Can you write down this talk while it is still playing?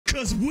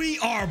Cause we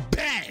are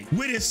back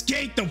with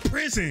Escape the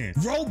Prison,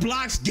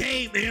 Roblox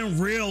game in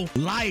real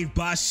life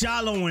by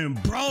Shallow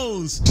and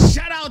Bros.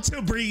 Shout out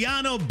to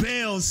Brianna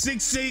Bell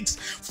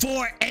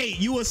 6648.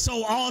 You are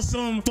so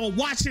awesome for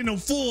watching the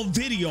full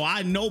video.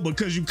 I know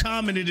because you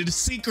commented the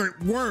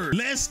secret word.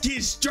 Let's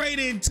get straight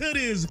into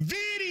this video.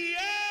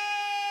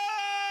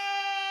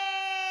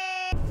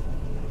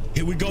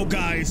 Here we go,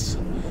 guys.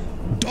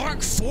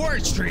 Dark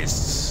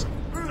Fortress.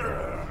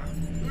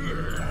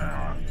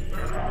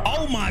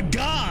 Oh my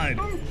God.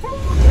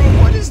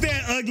 What is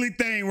that ugly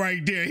thing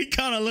right there? He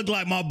kind of looked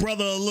like my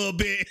brother a little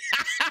bit.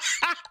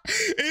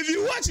 If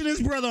you're watching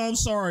this, brother, I'm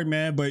sorry,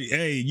 man. But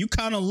hey, you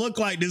kind of look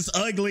like this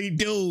ugly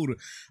dude.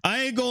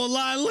 I ain't gonna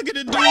lie. Look at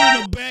the dude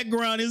in the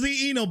background. Is he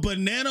eating a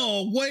banana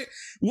or what?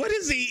 What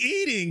is he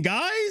eating,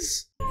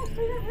 guys?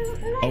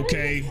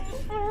 Okay.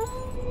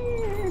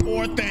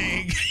 Poor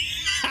thing.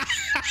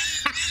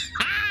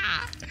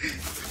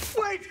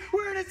 Wait,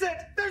 we're innocent.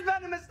 There's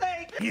been a mistake.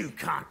 You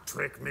can't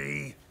trick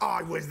me.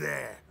 I was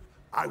there.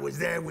 I was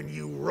there when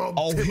you robbed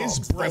his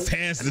breath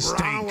has the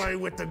stink. Ran away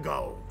with the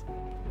gold.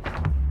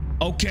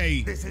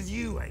 Okay. This is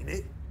you, ain't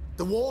it?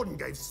 The warden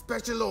gave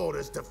special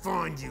orders to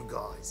find you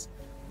guys.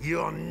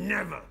 You're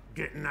never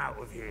getting out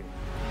of here.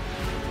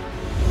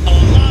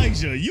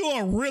 Elijah, you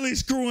are really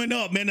screwing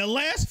up, man. The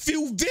last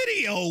few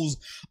videos,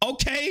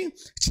 okay?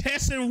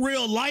 Tests in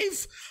real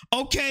life,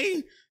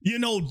 okay? You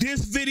know,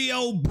 this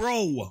video,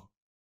 bro,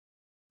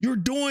 you're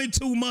doing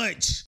too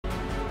much.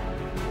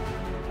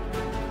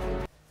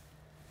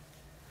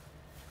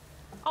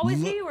 Always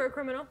knew you were a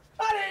criminal.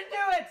 I didn't do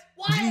it.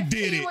 Why? You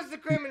did He it. was the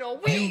criminal.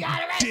 We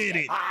got arrested. Did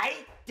it. I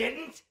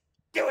didn't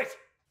do it.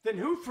 Then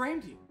who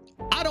framed you?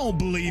 I don't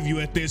believe you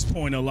at this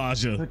point,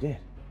 Elijah. Who did?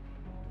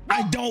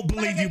 I don't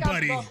believe you,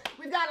 buddy.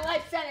 We've got a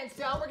life sentence,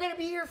 so we're gonna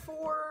be here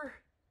for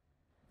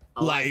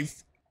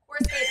Life. We're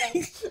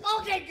escaping.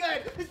 Okay,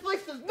 good. This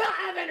place does not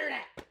have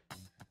internet.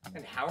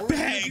 And how are we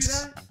gonna do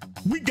Thanks. that?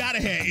 We gotta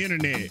have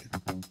internet.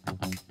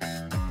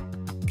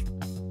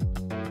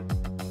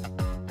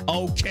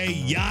 Okay,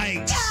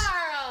 yikes.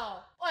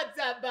 Carl! What's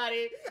up,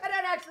 buddy? I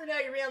don't actually know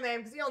your real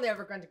name because you'll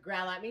never going to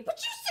growl at me, but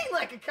you seem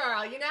like a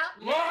Carl, you know?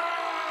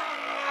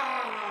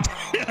 I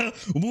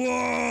would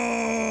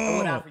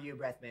Whoa. offer you a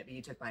breath mint, but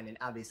you took mine and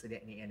obviously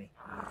didn't eat any.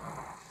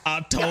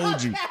 I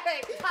told you.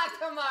 Okay,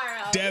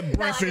 tomorrow. That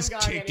breath Not like is I'm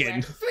going kicking.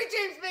 anywhere. Sweet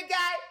dreams, big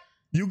guy.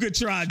 You could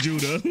try,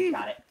 Judah.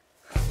 Got it.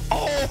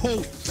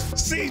 Oh,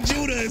 see,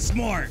 Judah is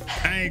smart.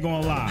 I ain't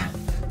gonna lie.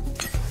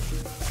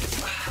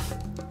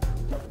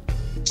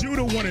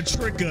 Judah want to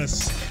trick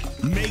us,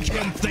 make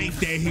him think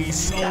that he's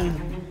so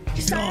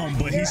dumb,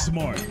 but he's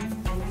smart.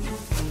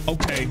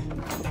 Okay.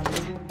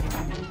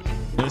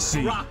 Let's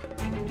see. Rock.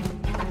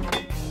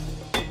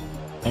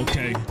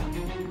 Okay.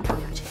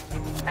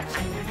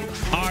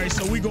 All right,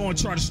 so we gonna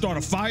try to start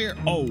a fire.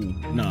 Oh,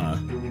 nah.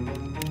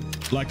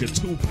 Like a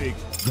toothpick,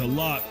 the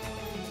lock.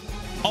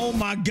 Oh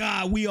my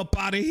God, we up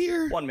out of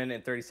here. 1 minute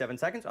and 37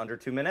 seconds, under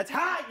 2 minutes.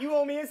 Ha! You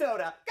owe me a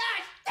soda.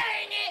 Gosh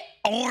dang it!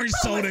 Orange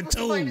How am I soda supposed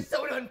to find a too.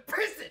 soda in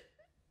prison.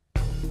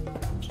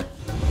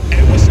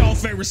 Hey, what's y'all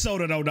favorite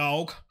soda though,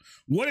 dog?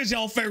 What is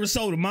y'all favorite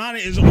soda? Mine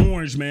is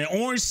orange, man.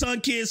 Orange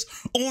Sunkiss,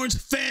 orange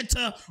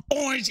Fanta,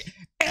 orange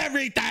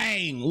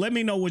everything. Let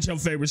me know what your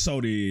favorite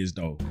soda is,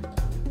 though.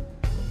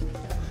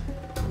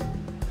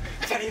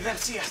 If any of them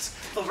see us,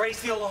 they'll raise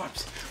the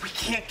alarms. We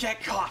can't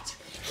get caught.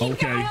 Keep your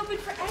Okay. eye open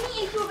for any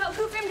info about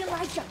who framed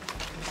Elijah.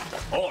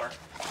 Or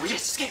we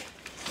just escape.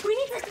 We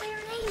need to clear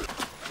your name.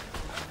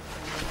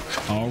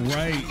 All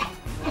right.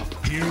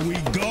 Here we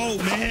go,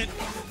 man.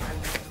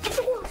 The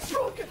door's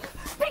broken.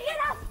 Pick it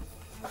up.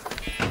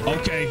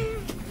 Okay.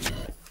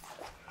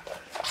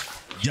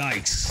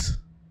 Yikes.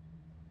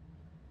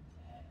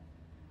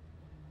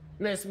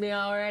 Miss me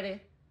already?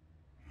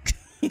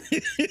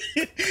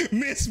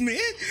 Miss me?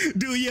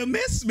 Do you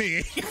miss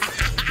me?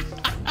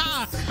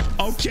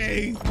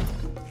 Okay.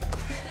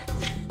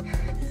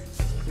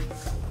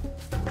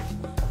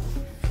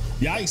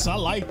 Yikes, I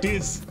like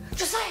this.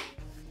 Just say it.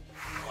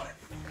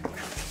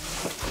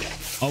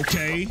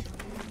 Okay.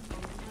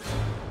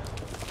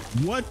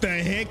 What the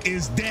heck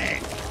is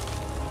that?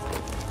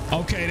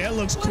 Okay, that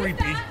looks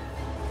creepy.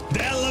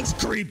 That looks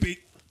creepy.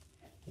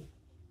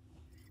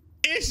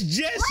 It's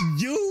just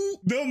you,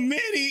 the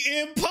mini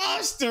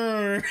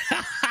imposter.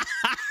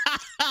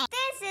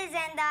 This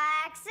isn't the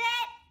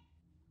exit.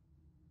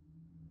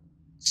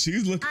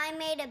 She's looking. I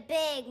made a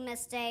big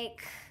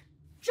mistake.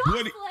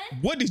 Jocelyn.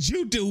 What did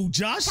you do,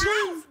 Jocelyn?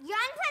 Guys, you're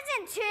in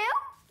prison too?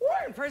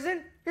 We're in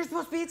prison. You're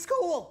supposed to be at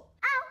school.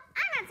 Oh,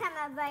 I'm on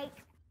summer break.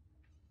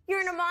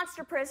 You're in a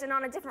monster prison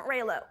on a different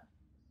Raylo.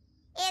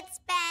 It's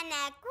been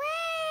a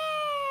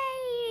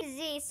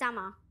crazy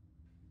summer.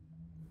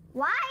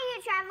 Why are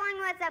you traveling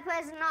with a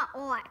prisoner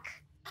orc?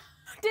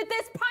 Did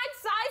this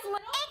pint-sized little...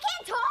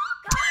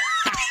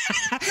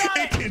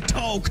 It can talk! It can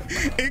talk.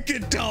 It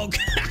can talk.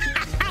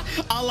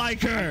 I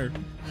like her.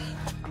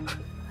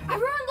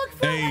 Everyone look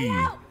for Hey. a way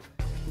out.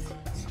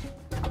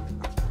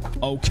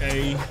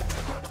 Okay.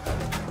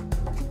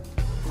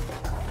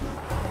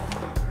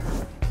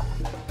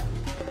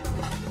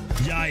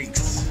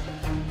 Yikes.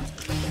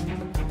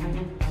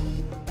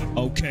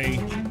 Okay.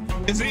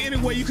 Is there any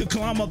way you could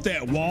climb up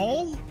that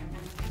wall?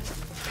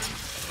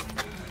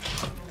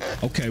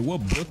 Okay,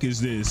 what book is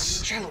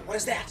this? Charlotte, what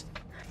is that?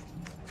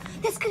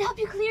 This could help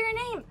you clear your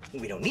name.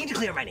 We don't need to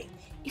clear my name.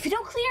 If you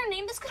don't clear your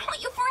name, this could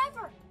haunt you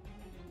forever.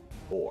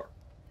 Or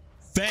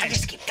Facts. I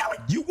just keep going.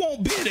 You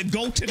won't be able to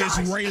go to this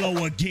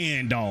Raylo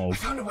again, dog. I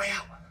found a way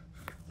out.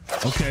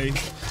 Okay.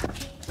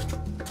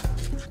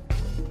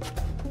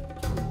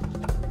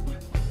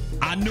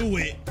 I knew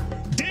it.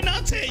 Didn't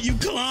I tell you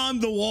climb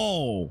the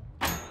wall?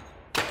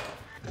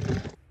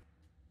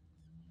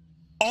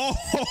 Oh,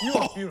 You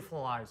have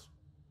beautiful eyes.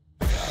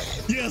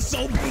 yeah,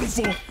 so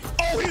beautiful.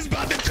 Oh, he's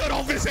about to cut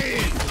off his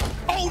head.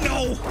 Oh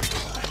no.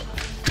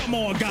 Come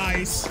on,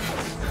 guys.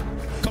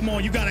 Come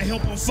on, you gotta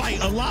help him fight.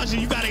 Elijah,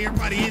 you gotta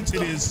everybody into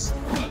this.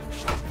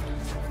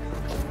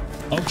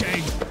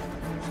 Okay.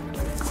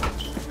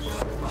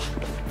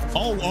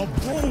 Oh, a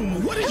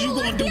broom. What is you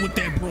gonna do with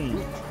that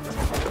broom?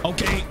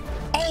 Okay.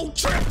 Oh,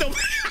 tripped him.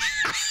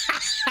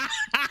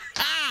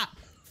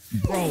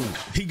 Bro,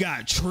 he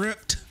got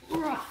tripped.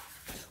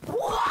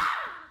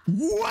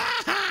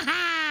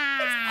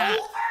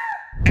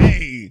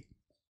 Hey,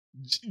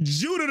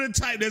 Judah the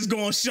type that's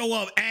gonna show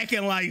up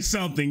acting like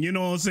something, you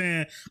know what I'm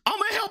saying? I'm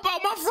gonna help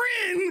out my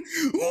friend.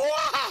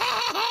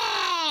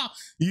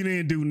 You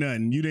didn't do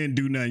nothing. You didn't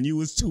do nothing. You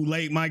was too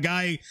late, my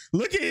guy.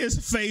 Look at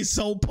his face,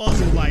 so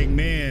puzzled, like,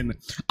 man,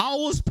 I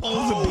was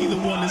supposed to be the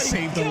one to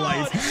save the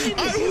life.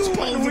 I was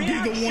supposed to be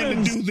the one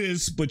to do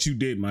this, but you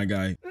did, my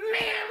guy. Man,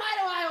 why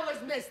do I always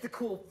miss the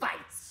cool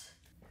fights?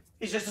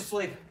 He's just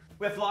asleep.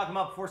 We have to lock him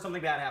up before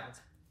something bad happens.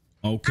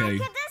 Okay. I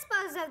could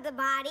dispose of the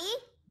body.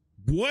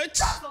 What?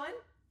 Jocelyn,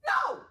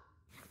 no!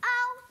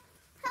 Oh,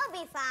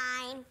 he'll be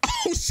fine.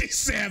 Oh, she's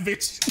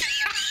savage.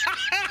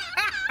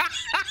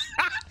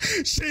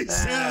 She's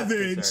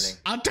savage. concerning.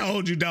 I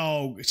told you,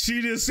 dog.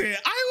 She just said,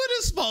 I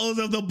would dispose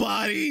of the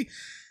body.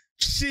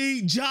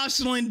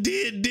 Jocelyn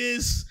did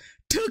this,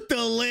 took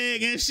the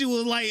leg, and she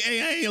was like,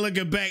 hey, I ain't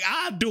looking back.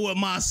 I'll do it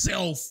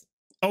myself.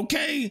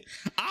 Okay?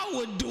 I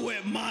would do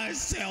it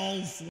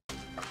myself.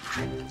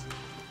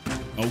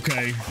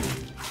 Okay.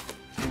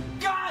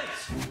 Guys!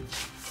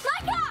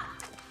 Micah!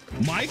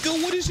 Micah,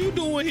 what is you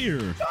doing here?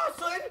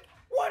 Jocelyn,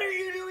 what are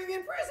you doing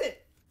in prison?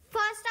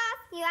 First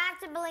off, you have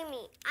to believe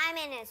me. I'm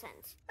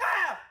innocent.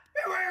 Ah!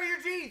 Where are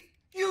your teeth?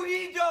 You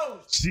need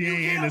those! She You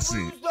ain't can't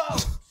innocent. lose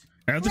those!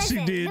 After Listen,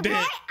 she did the boy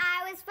that,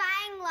 I was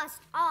fighting lost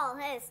all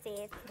his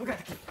teeth. Okay.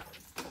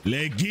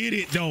 let's get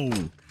it, though.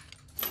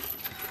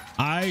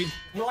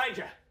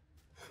 Elijah,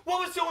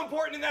 what was so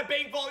important in that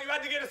bank vault you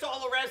had to get us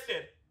all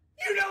arrested?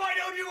 You know I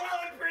don't do well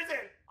in prison.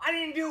 I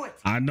didn't do it.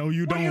 I know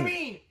you What don't. do you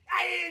mean?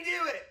 I didn't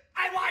do it.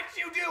 I watched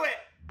you do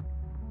it.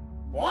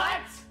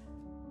 What?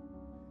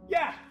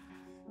 Yeah.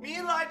 Me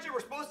and Elijah were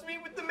supposed to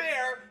meet with the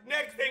mayor.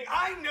 Next thing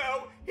I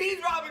know, he's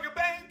robbing a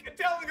bank and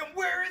telling him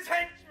we're his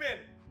henchmen.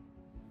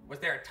 Was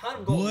there a ton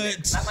of gold? in it?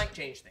 What? That might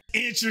change things.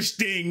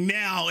 Interesting.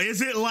 Now,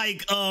 is it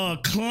like a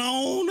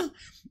clone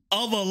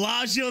of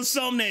Elijah or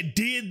something that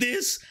did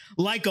this?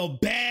 Like a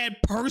bad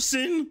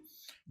person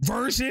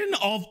version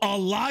of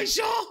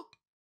Elijah?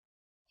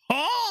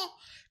 Huh?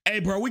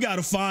 Hey, bro, we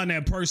gotta find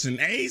that person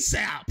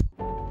ASAP.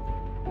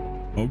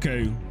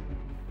 Okay.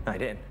 I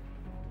did.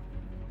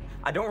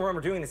 I don't remember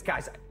doing this,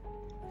 guys.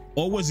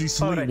 Or was he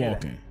Why would I do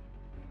that? sleepwalking?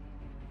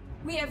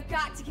 We have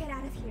got to get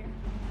out of here.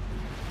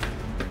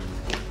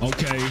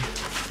 Okay.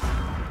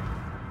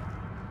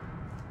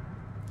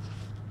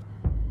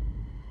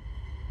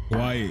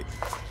 Quiet.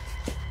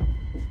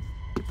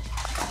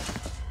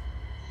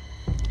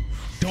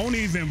 Don't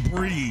even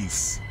breathe.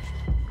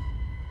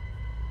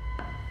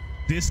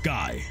 This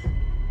guy.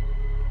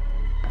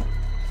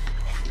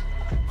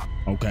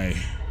 Okay.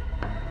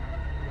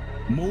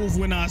 Move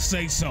when I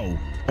say so.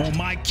 On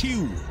my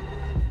cue.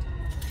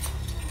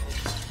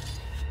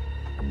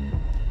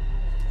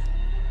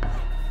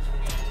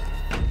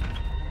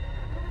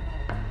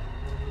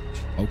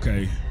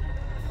 Okay.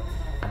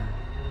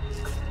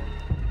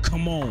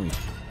 Come on.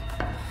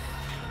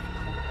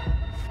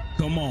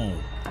 Come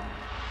on.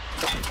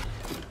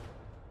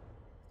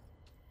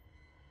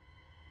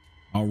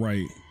 All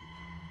right.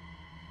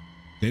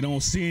 They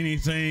don't see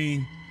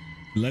anything.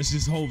 Let's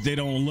just hope they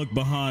don't look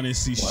behind and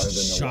see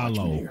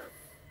Shiloh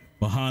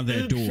behind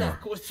that door.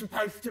 Chuck was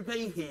supposed to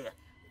be here.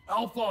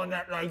 I'll find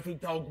that lazy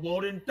dog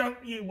warden. Don't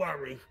you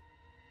worry.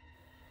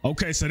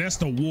 Okay, so that's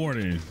the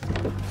warden.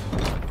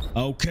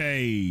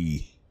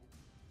 Okay.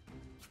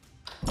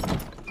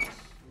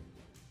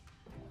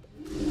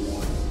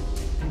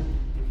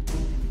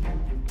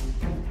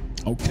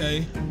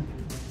 Okay.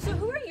 So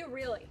who are you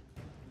really?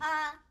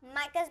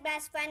 Micah's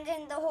best friend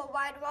in the whole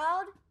wide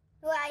world.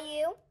 Who are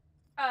you?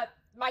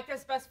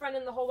 Micah's best friend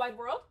in the whole wide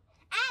world?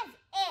 As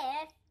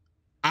if.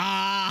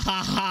 Ah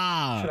ha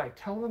ha. Should I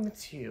tell them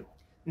it's you?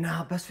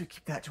 Nah, best we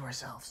keep that to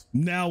ourselves.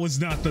 Now is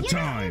not the You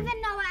time. don't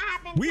even know what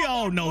happened. We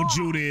all know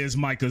Judah is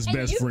Micah's And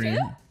best you friend.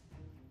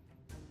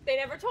 do? They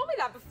never told me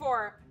that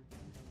before.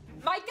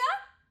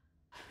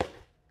 Micah?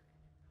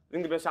 I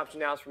think the best option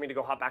now is for me to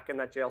go hop back in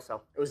that jail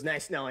cell. It was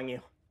nice knowing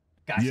you.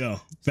 Guys. Yeah,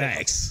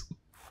 facts.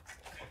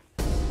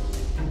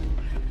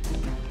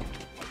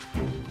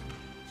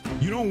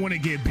 You don't want to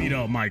get beat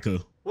up, Micah.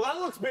 Well, that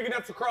looks big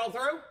enough to crawl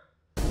through.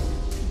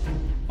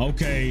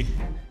 Okay.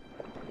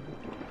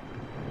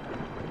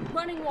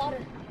 Running water.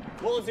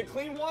 Well, is it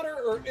clean water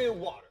or ill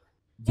water?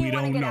 Do We you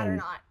want to don't get out or know.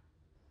 not?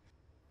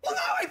 Well,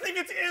 now I think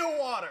it's ill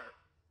water.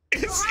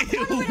 It's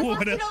ill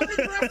water.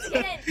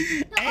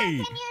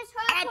 Hey,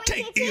 I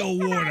take ill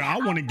water. I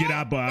want to get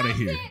out of here. I'm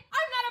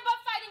not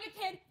above fighting a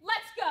kid.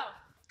 Let's go.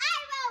 I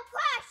will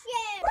crush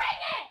you.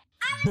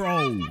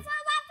 Bring it. Bro,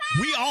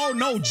 we all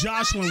know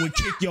Jocelyn would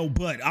kick your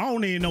butt. I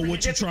don't even know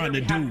what you're trying to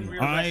do,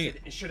 all right?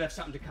 It should have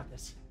something to cut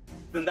this.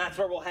 Then that's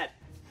where we'll head.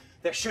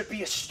 There should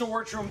be a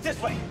storage room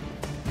this way.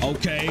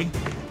 Okay.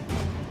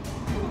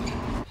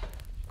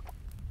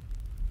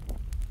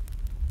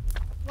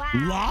 Wow.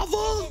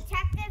 Lava?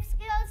 Detective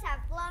skills have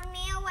blown me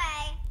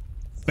away.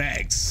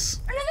 Facts.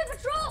 Another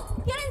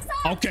patrol. Get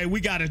inside. Okay, we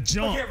gotta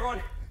jump. Okay,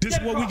 everyone. This is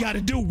Get what we across.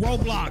 gotta do,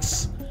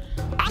 Roblox.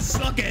 I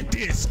suck at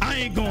this. I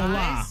ain't gonna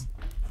lie. Guys,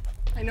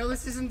 I know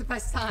this isn't the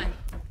best time,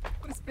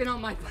 but it's been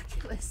on my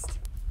bucket list.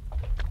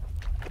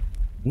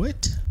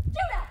 What?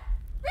 Judah.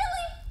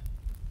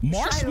 Really?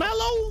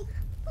 Marshmallow?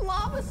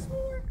 Lava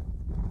s'more.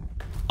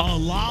 A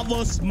lava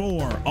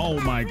s'more. Oh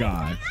my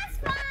god. That's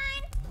fine.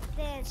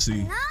 There's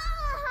See. no lava.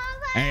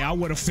 Hey, I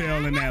would have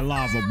fell in that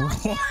lava, bro.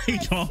 He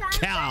don't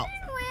count.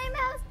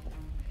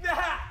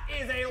 That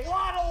is a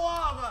lot of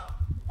lava.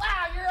 Wow,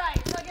 you're right.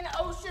 It's like an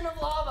ocean of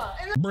lava.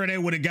 And Bro, they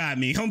would have got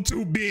me. I'm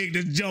too big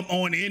to jump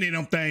on any of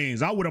them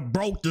things. I would have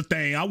broke the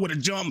thing. I would have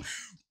jumped.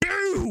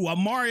 Boo! A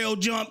Mario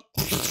jump.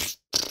 I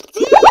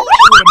would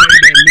have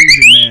made that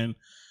music, man.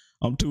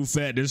 I'm too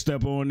fat to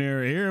step on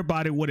there.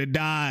 Everybody would have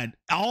died.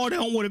 All of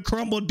them would have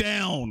crumbled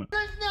down.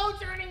 there's no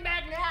turning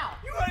back now.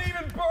 You ain't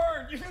even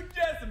burned. You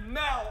just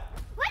melt.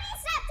 What do you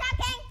stop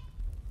talking?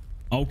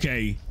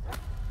 Okay.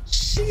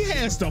 She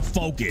has to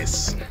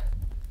focus.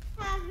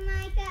 Has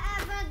Micah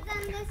ever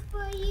done this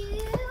for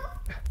you?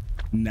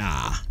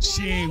 Nah,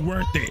 she ain't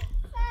worth it.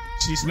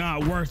 She's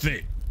not worth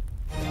it.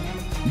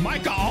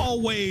 Micah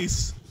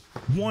always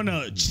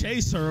wanna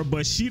chase her,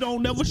 but she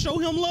don't never show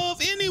him love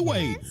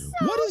anyway. So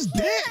What is cute.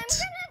 that? I'm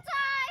gonna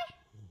die.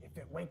 If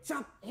it wakes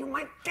up, you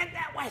might get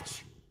that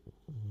witch.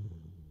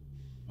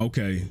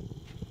 Okay.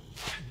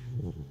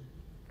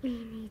 We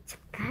need to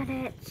cut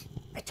it.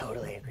 I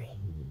totally agree.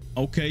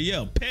 Okay,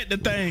 yeah, pet the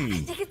thing. I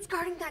think it's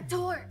guarding that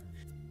door.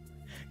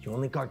 You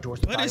only guard doors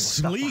Let with it valuable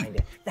stuff sleep. behind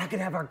it. That could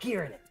have our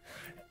gear in it.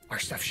 Our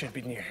stuff should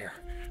be near here.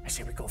 I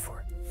say we go for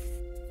it.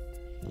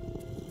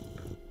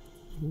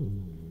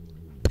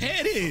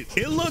 Pet it.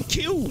 It look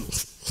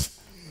cute.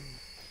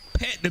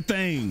 Pet the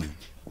thing.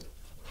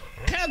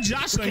 Have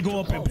Jocelyn go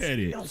up and pet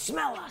it. It'll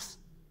smell us.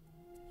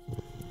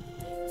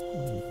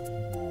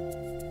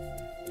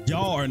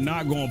 Y'all are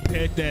not gonna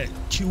pet that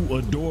cute,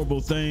 adorable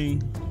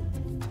thing.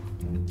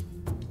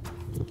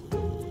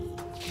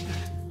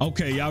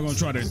 Okay, y'all gonna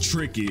try to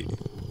trick it.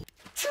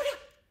 Judah,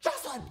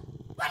 Jocelyn,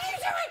 what are you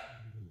doing?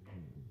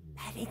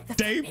 Petting the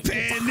They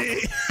petting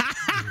it.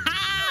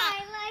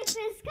 My life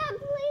is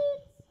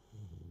complete.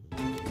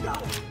 No.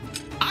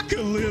 I could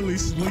literally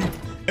sleep.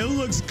 It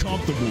looks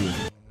comfortable.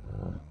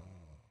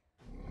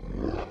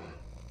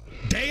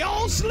 They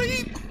all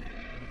sleep?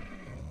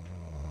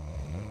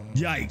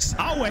 Yikes.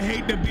 I would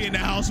hate to be in the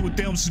house with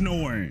them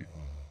snoring.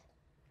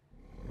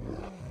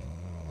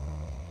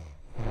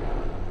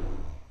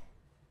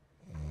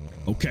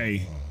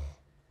 Okay.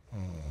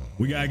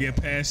 We gotta get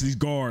past these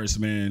guards,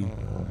 man.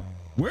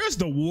 Where's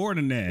the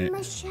warden at?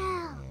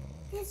 Michelle,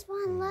 this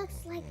one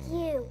looks like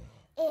you.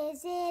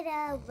 Is it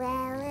a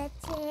relative?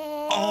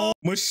 Oh,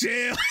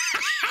 Michelle.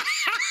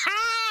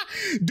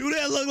 Do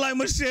that look like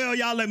Michelle?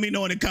 Y'all let me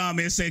know in the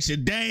comment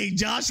section. Dang,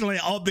 Jocelyn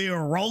up there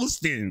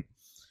roasting.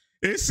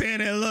 It's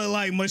saying it look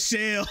like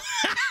Michelle.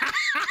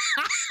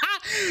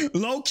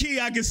 Low key,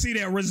 I can see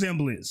that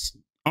resemblance.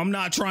 I'm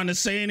not trying to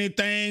say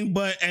anything,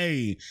 but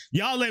hey,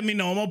 y'all let me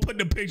know. I'm gonna put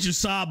the pictures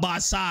side by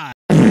side.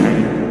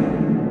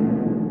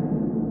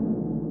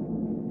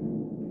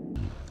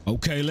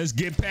 Okay, let's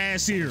get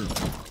past here.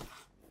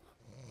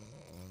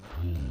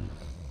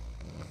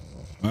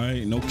 All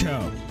right, no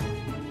cap.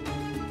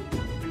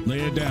 Lay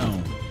it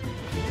down.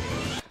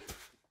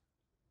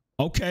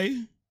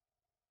 Okay.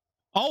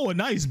 Oh, a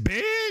nice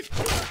bed.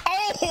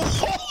 Oh, ho,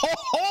 ho, ho,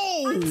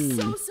 ho. I'm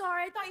so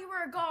sorry. I thought you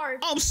were a guard.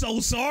 I'm so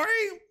sorry.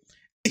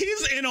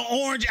 He's in an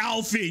orange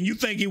outfit and you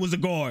think he was a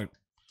guard.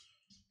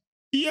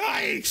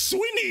 Yikes.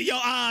 We need your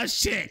eyes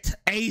checked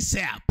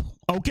ASAP.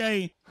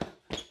 Okay?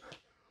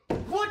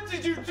 What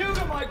did you do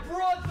to my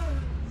brother?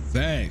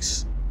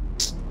 Facts.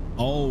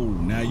 Oh,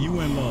 now you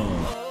in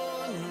love.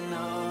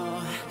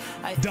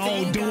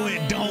 Don't do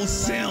it. Don't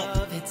simp.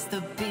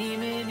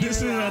 This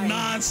is a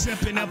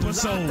non-simping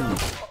episode.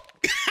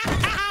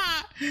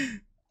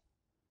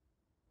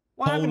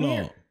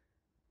 Hold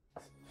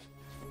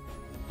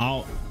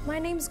up. My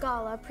name's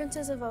Gala,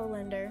 Princess of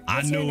Olander.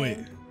 I knew it.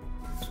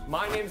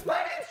 My name's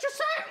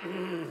Josiah. My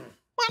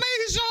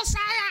name is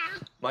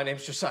Josiah. My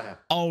name's Josiah.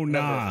 Oh, member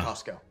nah. of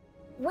Costco.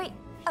 Wait,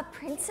 a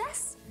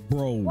princess?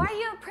 Bro. Why are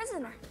you a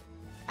prisoner?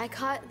 I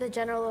caught the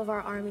general of our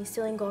army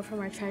stealing gold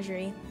from our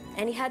treasury,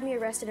 and he had me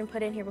arrested and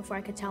put in here before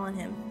I could tell on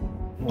him.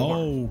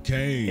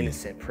 Okay.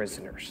 Innocent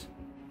prisoners.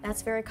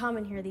 That's very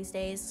common here these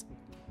days.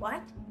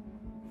 What?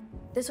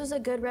 This was a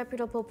good,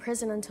 reputable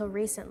prison until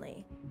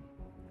recently.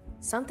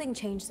 Something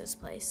changed this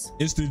place.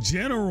 It's the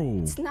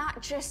general. It's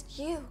not just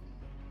you.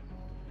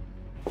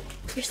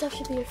 Your stuff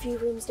should be a few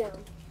rooms down.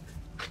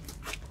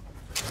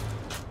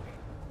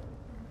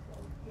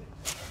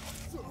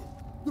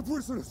 The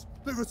prisoners,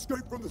 they've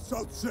escaped from the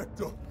south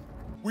sector.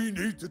 We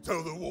need to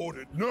tell the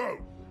warden. No!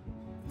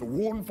 If the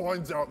warden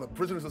finds out the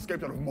prisoners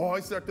escaped out of my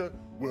sector,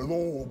 we'll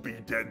all be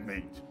dead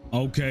meat.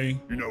 Okay.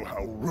 You know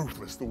how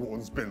ruthless the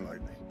warden's been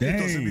lately. Dang. He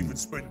doesn't even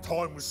spend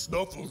time with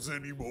Snuffles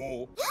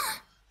anymore.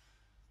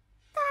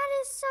 That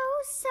is so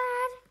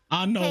sad.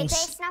 I know. Hey, take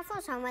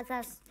Snuffles home with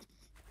us.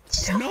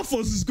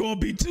 Snuffles is gonna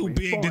be too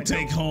big to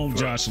take home,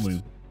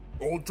 Jocelyn.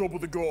 On top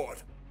of the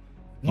guard.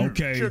 You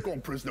Okay. check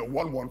on prisoner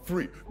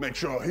 113. Make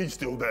sure he's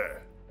still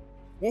there.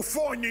 We'll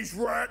find these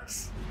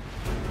rats.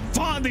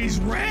 Find these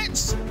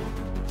rats?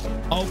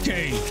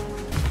 Okay.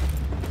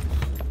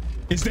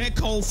 Is that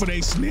code for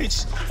they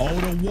snitch? Oh,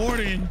 the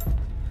warden.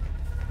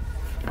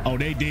 Oh,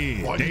 they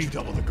did. Why did you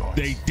double the guards?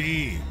 They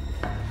did.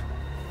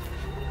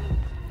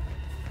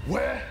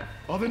 Where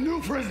are the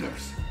new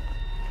prisoners?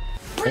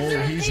 Oh,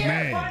 he's Find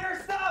mad. our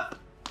stuff!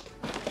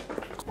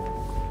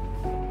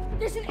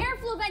 There's an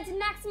airflow vent to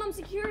maximum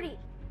security.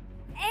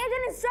 And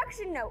an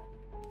instruction note.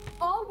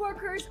 All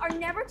workers are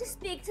never to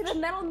speak to the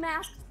metal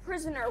masked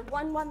prisoner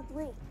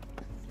 113.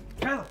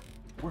 Cal,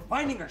 we're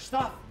finding our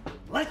stuff.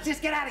 Let's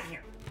just get out of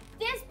here.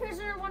 This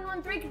prisoner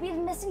 113 could be the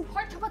missing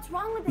part to what's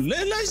wrong with this.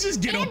 Let's just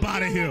get up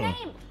out of here.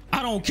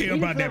 I don't care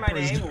about that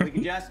prisoner. We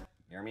can just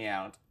hear me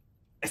out.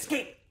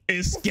 Escape.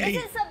 Escape.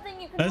 This isn't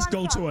something you can Let's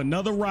run go from. to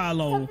another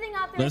Rilo. Something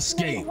out there Let's is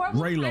committing escape.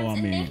 horrible Raylo, crimes I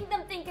and mean. making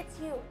them think it's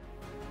you.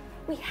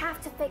 We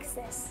have to fix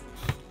this.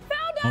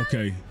 Found us!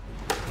 Okay.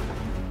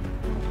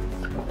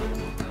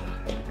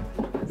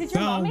 Did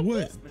your mom Found make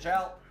what? these?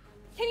 Michelle.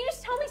 Can you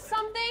just tell me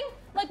something?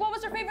 Like, what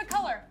was her favorite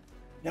color?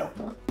 No.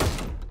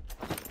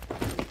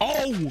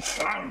 Oh!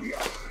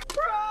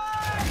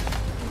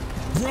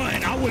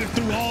 Run! I would have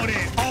threw all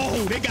that.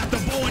 Oh, they got the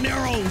bow and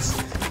arrows.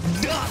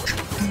 Duck,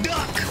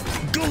 duck,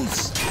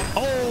 goose.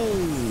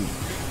 Oh.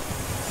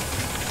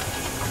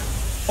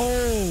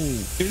 Oh,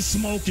 it's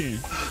smoking.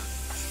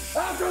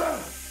 After them!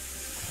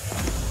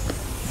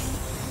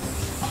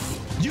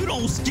 You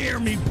don't scare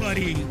me,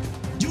 buddy.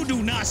 You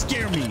do not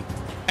scare me.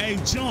 Hey,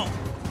 jump.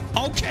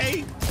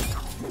 Okay.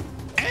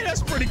 Hey,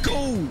 that's pretty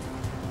cool.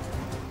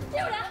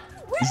 Yoda,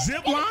 we're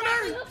Zip in a liner?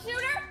 friendly look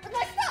shooter with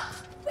my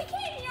stuff. We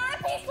came here on a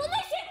peaceful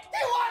mission. Do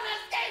you want to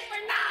escape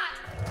or not?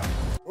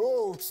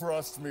 Oh,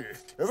 trust me.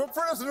 If a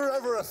prisoner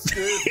ever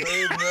escaped,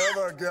 they'd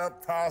never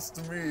get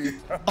past me.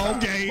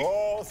 Okay.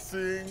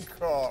 All-seeing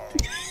car.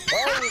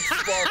 I would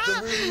spot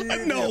them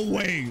immediately. No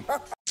way.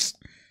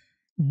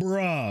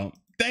 Bruh.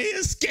 They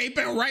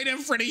escaping right in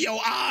front of your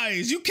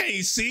eyes. You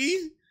can't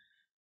see.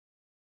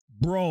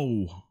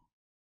 Bro.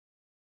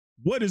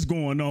 What is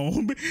going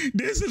on?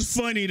 This is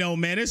funny though,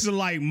 man. This is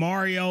like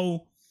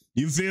Mario.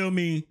 You feel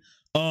me?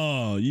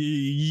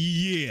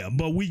 Yeah,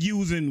 but we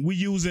using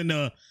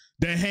the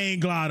hang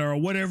glider or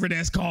whatever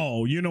that's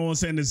called. You know what I'm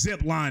saying? The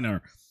zip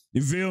liner.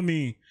 You feel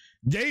me?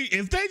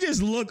 If they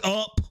just look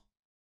up,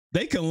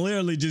 they can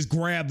literally just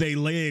grab their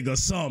leg or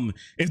something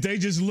if they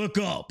just look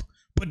up,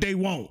 but they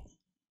won't.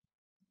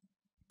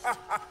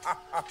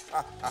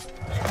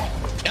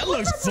 That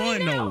looks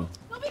fun though.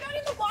 But we don't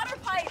need the water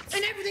pipes.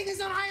 And everything is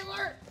on high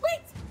alert.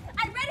 Wait,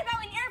 I read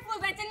about an airflow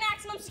vent and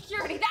maximum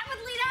security. That would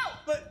lead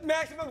out. But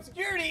maximum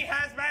security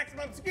has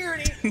maximum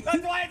security. That's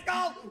why it's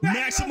called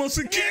Maximum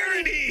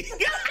security.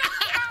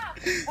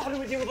 How do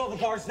we deal with all the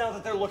guards now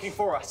that they're looking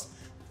for us?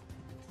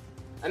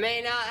 I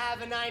may not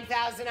have a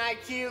 9,000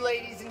 IQ,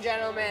 ladies and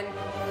gentlemen,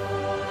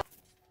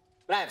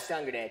 but I have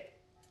stun grenade.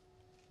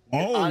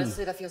 Oh.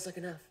 Honestly, that feels like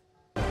enough.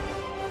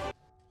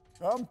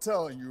 I'm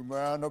telling you,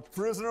 man, a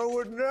prisoner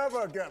would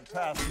never get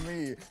past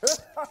me.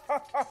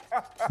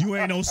 You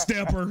ain't no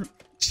stepper.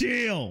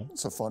 Chill.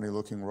 It's a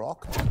funny-looking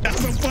rock.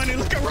 That's a funny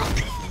looking rock.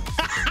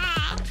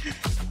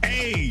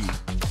 Hey,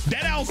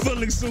 that outfit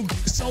looks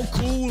so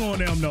cool on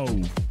them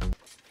though.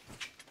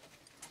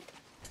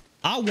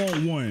 I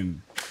want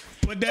one,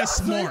 but that's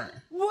smart.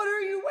 What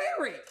are you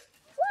wearing?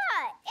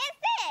 What?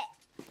 It's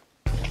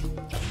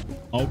it.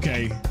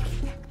 Okay.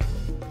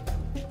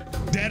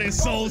 That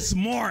is so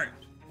smart.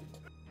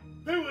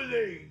 Who are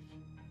these?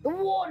 The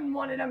warden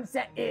wanted them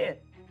sent here.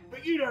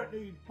 But you don't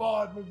need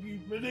 5 of you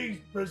for these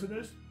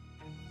prisoners.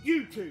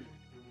 You two.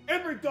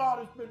 Every guard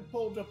has been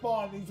pulled to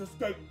find these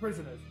escaped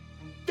prisoners.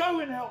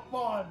 Go and help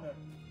find them.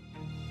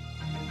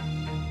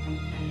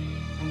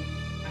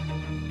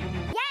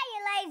 Yeah, you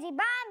lazy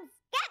bums.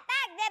 Get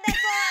back there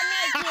before I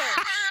make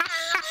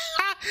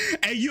you.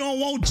 Hey, you don't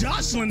want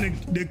Jocelyn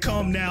to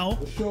come now.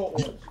 Short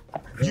ones.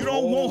 You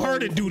don't want her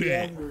to do The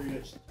that.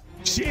 angriest.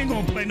 She ain't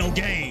gonna play no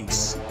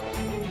games.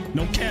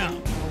 No cap.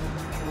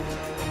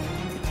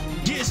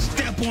 bitch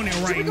step on it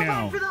right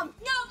now. No, Elijah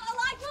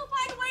will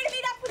find a way to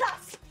meet up with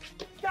us.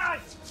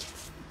 Guys,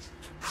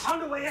 on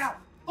the way out.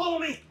 Follow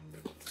me.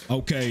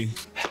 Okay.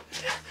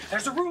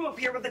 There's a room up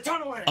here with a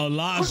tunnel in it.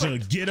 Elijah,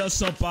 get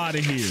us up out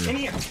of In here.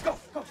 here. Go,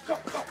 go, go,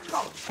 go,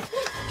 go.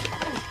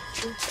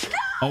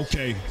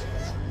 Okay.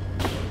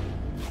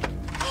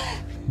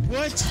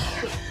 What?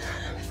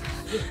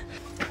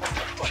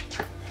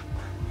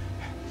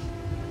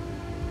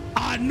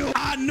 I knew it.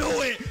 I knew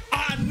it.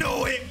 I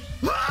knew it.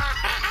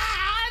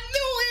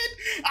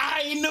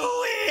 I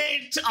knew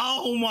it.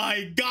 Oh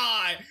my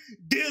God.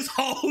 This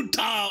whole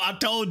time, I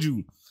told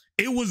you,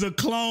 it was a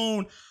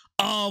clone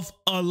of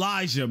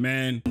Elijah,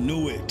 man. I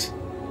knew it.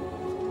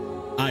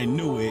 I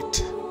knew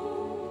it.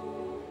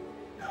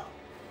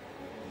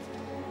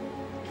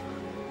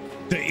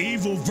 The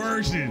evil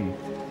version.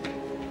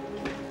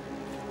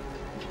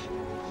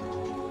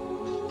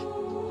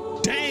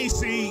 Dang,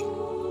 see,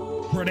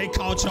 bro, they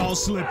caught y'all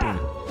slipping.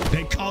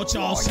 They caught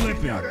y'all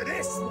slipping.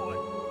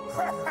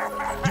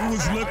 You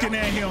was looking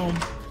at him,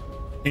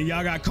 and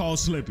y'all got caught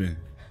slipping.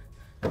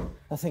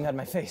 Nothing on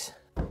my face.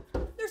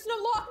 There's no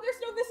lock. There's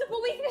no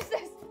visible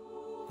weaknesses.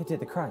 I did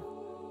the crime.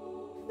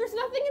 There's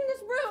nothing in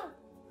this room.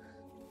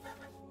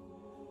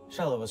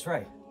 Shiloh was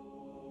right.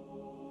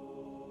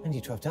 I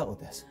need to have dealt with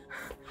this.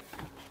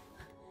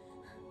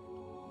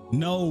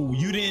 No,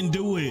 you didn't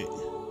do it.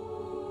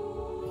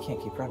 I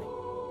can't keep running.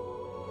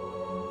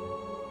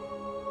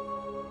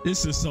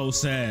 This is so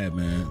sad,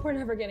 man. We're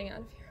never getting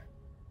out of here.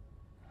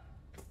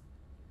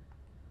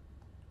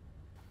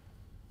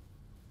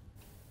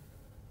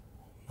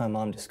 My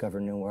mom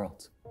discovered new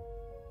worlds.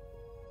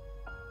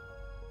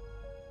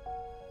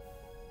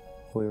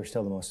 We were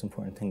still the most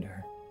important thing to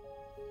her.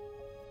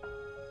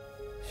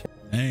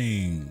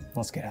 Dang.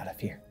 Let's get out of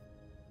here.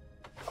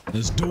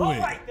 Let's do it. All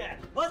right then.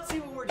 Let's see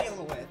what we're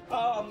dealing with.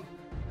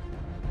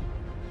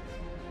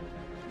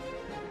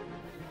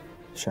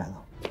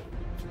 Shiloh.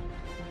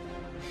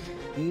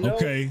 No,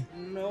 Okay.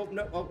 No.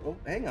 Oh,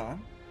 hang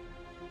on.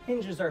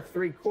 Hinges are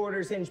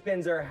 3/4, hinge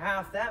pins are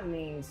half. That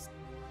means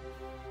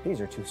these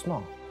are too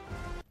small.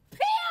 Pee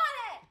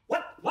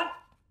on it! What?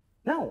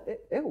 No,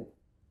 ew.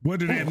 What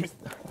did that mean?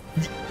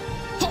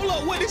 Hold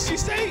on, what did she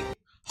say?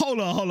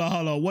 Hold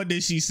on. What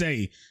did she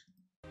say?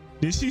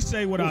 Did she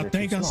say what I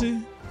think I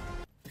said?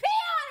 Pee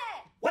on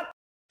it! What?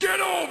 Get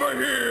over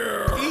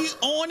here! Pee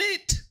on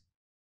it?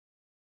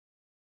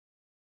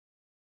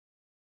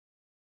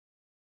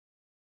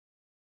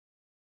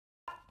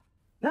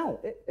 No,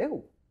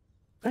 ew.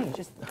 No,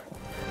 just.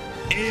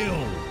 Ew.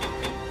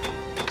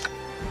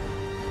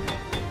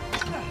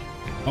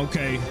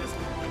 Okay.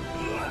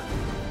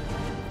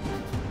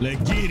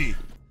 Let's get it.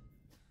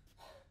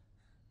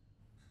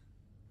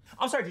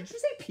 I'm sorry, did you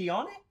say pee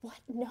on it? What?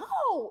 No.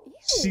 Ew.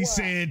 She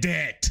said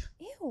that.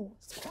 Ew.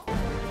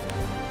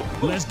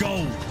 Let's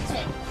go.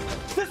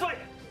 This way!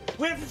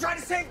 We have to try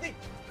to save the.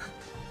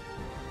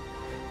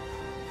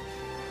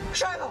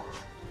 Shiloh!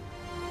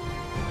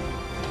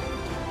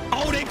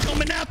 Oh, they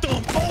coming after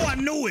him. Oh, I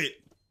knew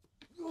it.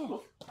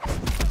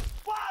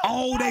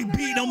 Oh, they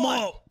beat him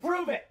up.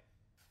 Prove it!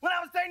 When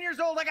I was 10 years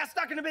old, I got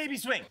stuck in a baby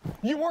swing.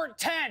 You weren't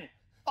 10.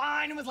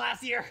 Fine, it was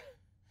last year.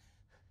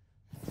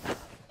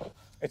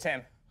 It's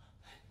him.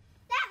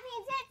 That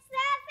means it's the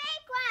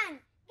fake one.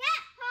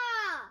 Get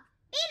her.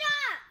 Beat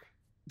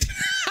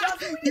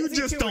up. You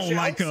just don't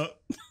like her.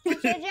 You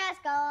should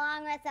just go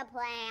along with the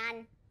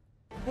plan.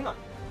 Hang on.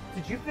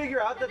 Did you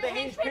figure out that the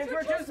hinge pins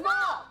were too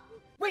small?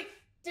 Wait,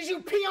 did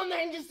you pee on the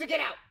hinges to get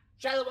out?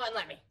 Shiloh wouldn't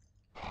let me.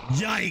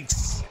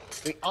 Yikes.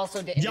 We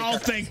also didn't. Y'all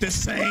think the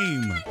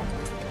same.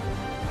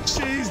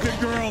 She's the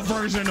girl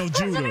version of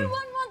Judah.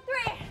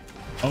 113.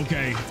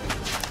 Okay.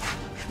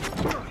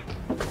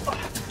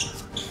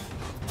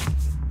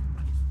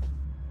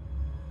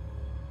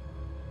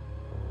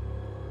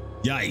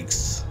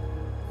 Yikes.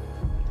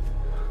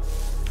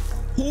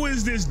 Who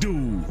is this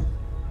dude?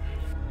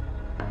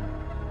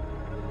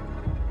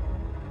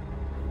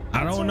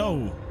 I don't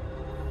know.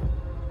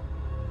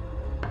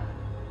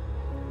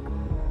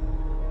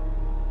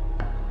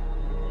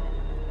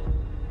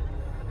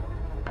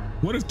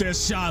 What if that's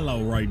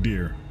Shiloh right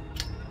there?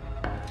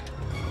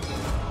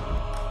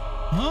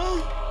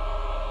 Huh?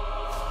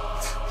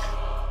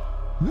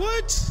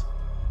 What?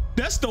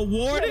 That's the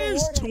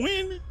warden's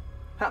twin?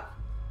 Huh.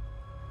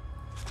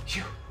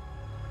 You.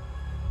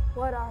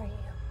 What are you?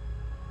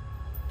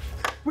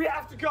 We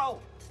have to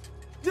go.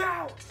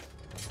 Now!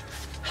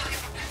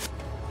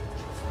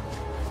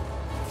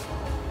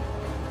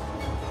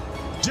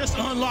 Just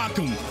unlock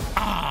him.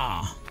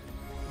 Ah.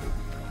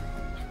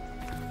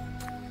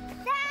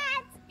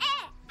 That's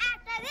it.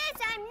 After this,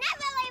 I'm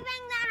never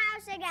leaving the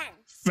house again.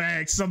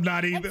 Facts, I'm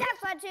not either. Except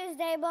for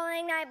Tuesday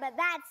bowling night, but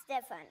that's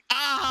different.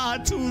 Ah,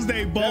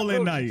 Tuesday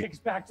bowling night. Takes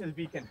back to the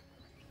beacon.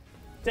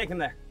 Take him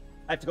there.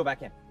 I have to go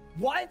back in.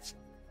 What?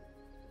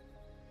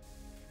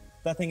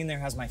 That thing in there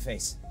has my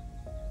face.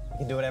 It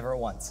can do whatever it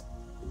wants.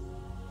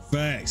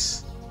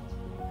 Facts.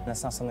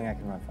 That's not something I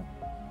can run from.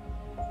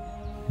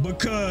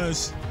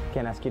 Because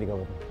Can't ask you to go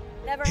with me.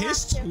 Never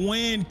his have to.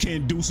 twin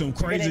can do some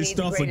crazy need the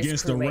stuff greatest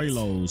against the crewmates.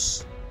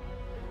 Raylos.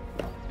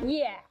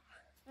 Yeah.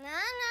 No,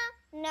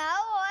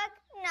 look,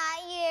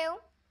 not you.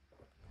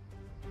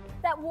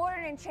 That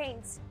warden in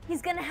chains.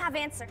 He's gonna have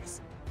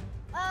answers.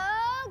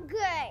 Oh,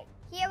 good.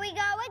 Here we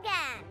go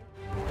again.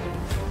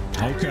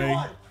 Okay.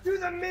 Everyone, to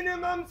the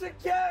minimum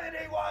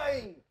security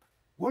wing.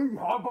 We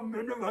have a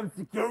minimum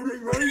security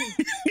range.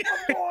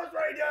 Of course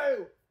we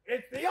do.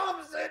 It's the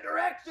opposite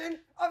direction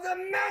of the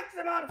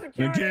maximum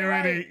security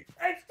Security. wing.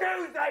 It's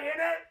Tuesday,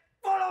 innit?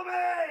 Follow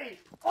me.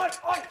 Oi, oi,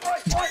 oi,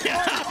 oi,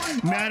 oi, oi.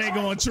 Now they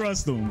gonna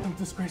trust him. I'm a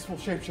disgraceful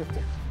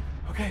shapeshifter.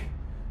 Okay?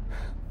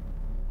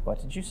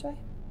 What did you say?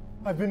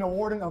 I've been a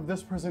warden of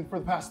this prison for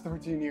the past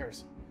 13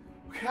 years.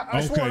 Okay,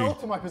 I swore an Okay. oath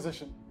to my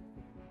position.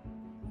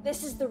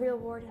 This is the real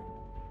warden.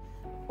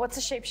 What's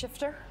a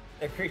shapeshifter?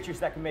 They're creatures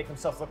that can make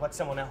themselves look like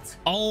someone else.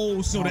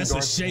 Oh, so that's a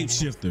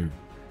shapeshifter.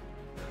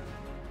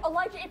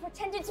 Elijah, it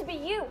pretended to be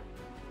you.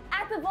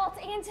 At the vault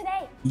and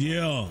today.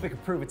 Yeah. If we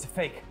could prove it's a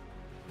fake,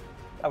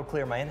 that would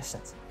clear my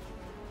innocence.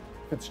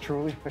 If it's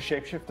truly a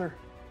shapeshifter,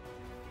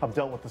 I've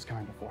dealt with this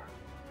kind before.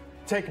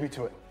 Take me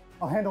to it.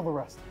 I'll handle the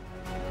rest.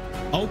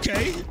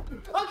 Okay.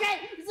 Okay,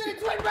 is it a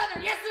twin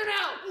brother? Yes or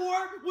no?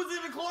 Or was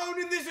it a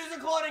clone and this is a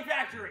cloning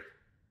factory?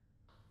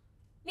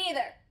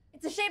 Neither.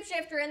 It's a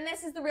shapeshifter and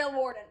this is the real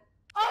warden.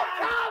 Oh,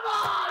 come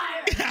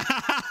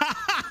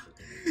on!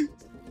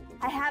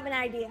 I have an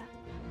idea.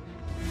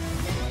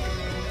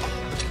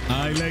 All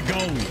right, let go.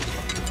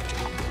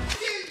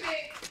 Excuse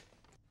me.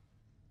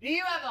 Do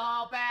you have a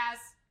hall pass?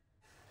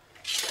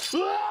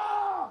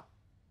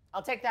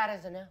 I'll take that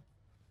as a no.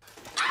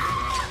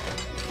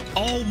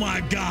 Oh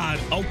my God.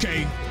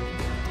 Okay.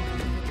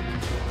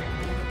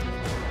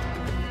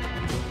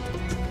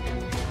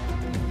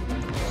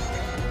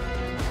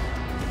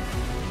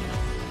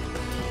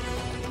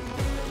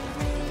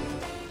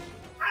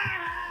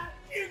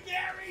 You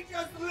can't reach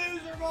us,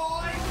 loser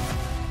boy.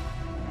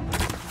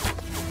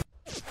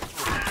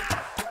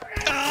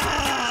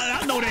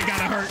 I know that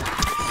gotta hurt.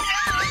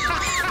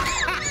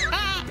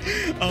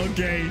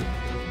 Okay.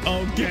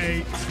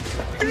 Okay.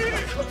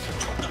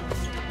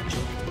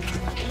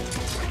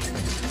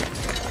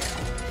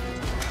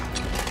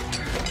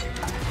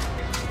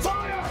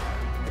 Fire!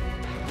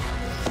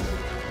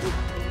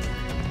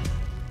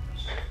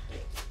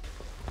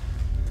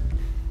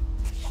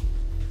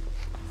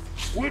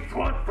 Which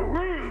one's the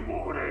real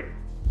warden?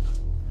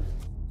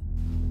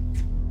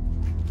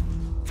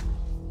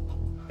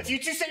 If you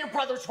two say you're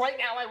brothers right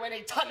now, I win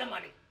a ton of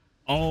money.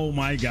 Oh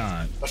my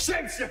God. A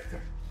shapeshifter.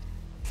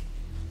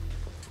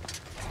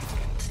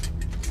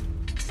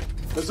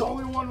 There's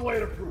only one way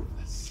to prove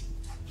this.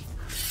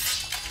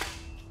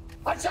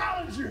 I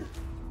challenge you.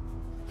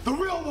 The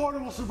real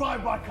warden will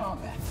survive by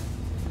combat.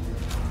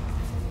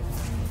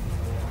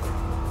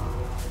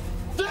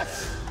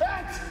 This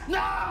ends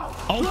now.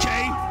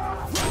 Okay.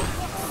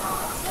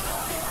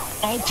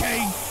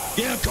 Okay.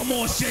 Yeah, come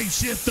on,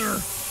 shapeshifter.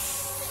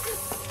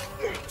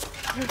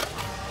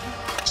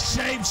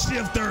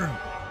 Shapeshifter.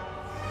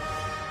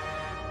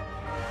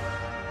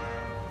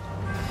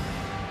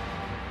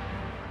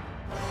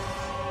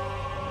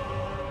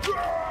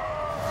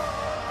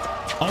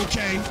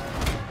 Okay.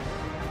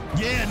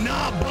 Yeah,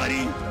 nah,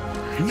 buddy.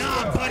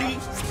 Nah, buddy.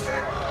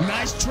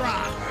 Nice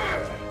try.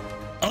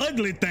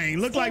 Ugly thing.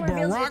 Look like It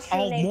reveals your Barack true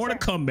off nature. Mortal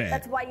Kombat.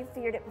 That's why you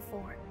feared it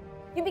before.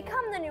 You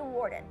become the new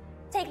warden.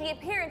 Take the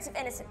appearance of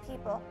innocent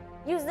people,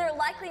 use their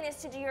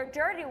likeliness to do your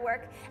dirty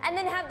work, and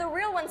then have the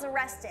real ones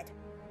arrested.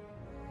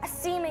 A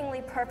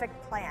seemingly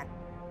perfect plan.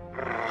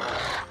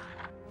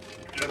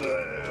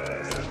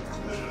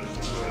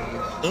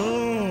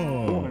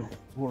 Oh.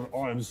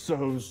 I am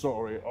so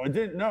sorry. I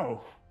didn't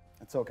know.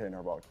 It's okay,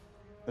 Nurbog.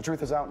 The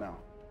truth is out now.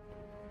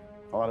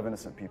 A lot of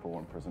innocent people were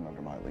in prison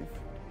under my leaf.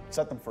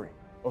 Set them free.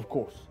 Of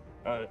course.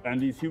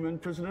 And these human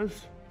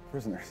prisoners?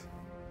 Prisoners.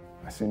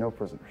 I see no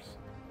prisoners.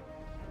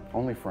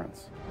 Only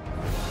friends.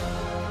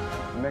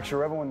 And make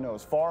sure everyone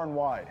knows, far and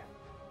wide,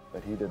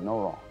 that he did no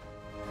wrong.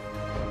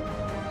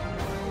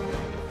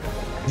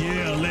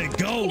 Yeah, let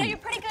go. You know, you're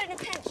pretty good in a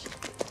pinch.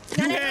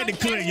 You Not had everyone to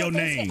clear can, your and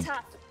things name. get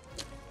tough.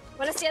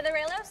 Want to see other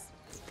Raylos?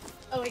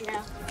 Oh,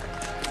 yeah.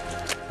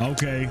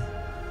 Okay.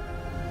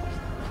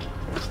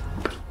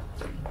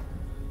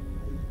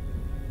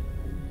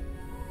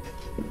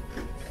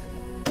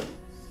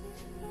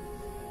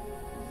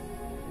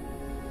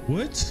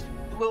 What?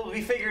 Well,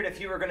 we figured if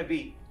you were going to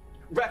be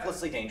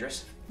recklessly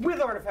dangerous with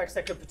artifacts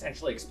that could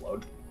potentially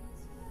explode,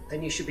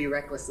 Then you should be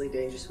recklessly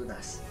dangerous with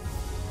us.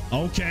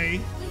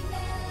 Okay.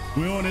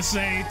 We're on the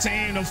same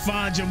team to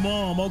find your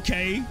mom.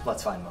 Okay.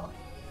 let's find Mom.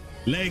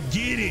 Let's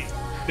get it.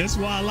 That's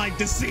what I like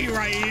to see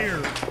right here.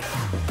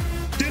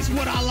 This is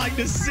what I like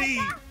to see.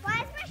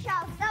 Why is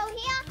Michelle still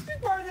here?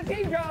 Part of the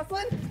team,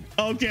 Jocelyn.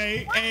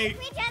 Okay. Why Hey. don't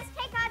we just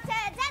take her to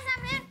a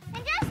desert moon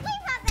and just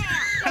leave her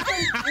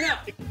there? No.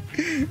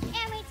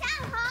 And we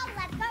tell her,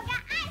 let's go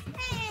get ice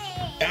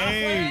cream.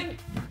 Hey.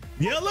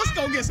 Yeah, let's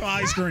go get some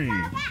ice cream.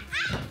 Let's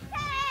go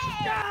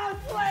get ice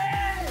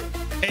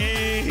cream.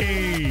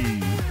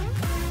 Hey.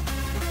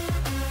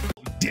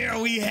 There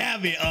we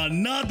have it.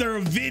 Another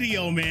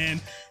video, man.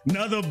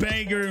 Another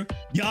banger.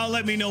 Y'all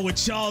let me know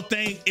what y'all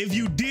think. If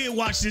you did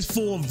watch this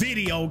full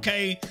video,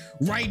 okay,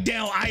 write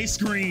down ice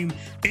cream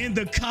in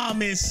the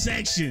comments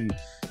section,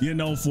 you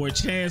know, for a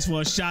chance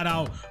for a shout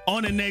out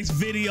on the next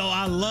video.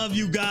 I love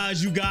you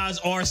guys. You guys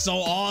are so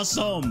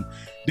awesome.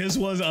 This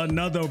was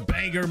another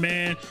banger,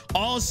 man.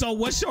 Also,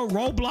 what's your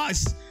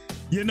Roblox,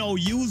 you know,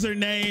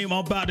 username?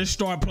 I'm about to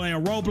start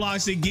playing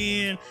Roblox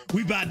again.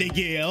 We about to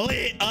get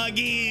lit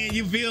again.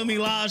 You feel me?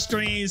 Live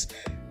streams.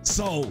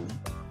 So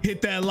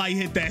hit that like,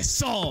 hit that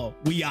sub.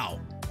 We out.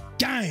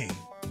 Gang.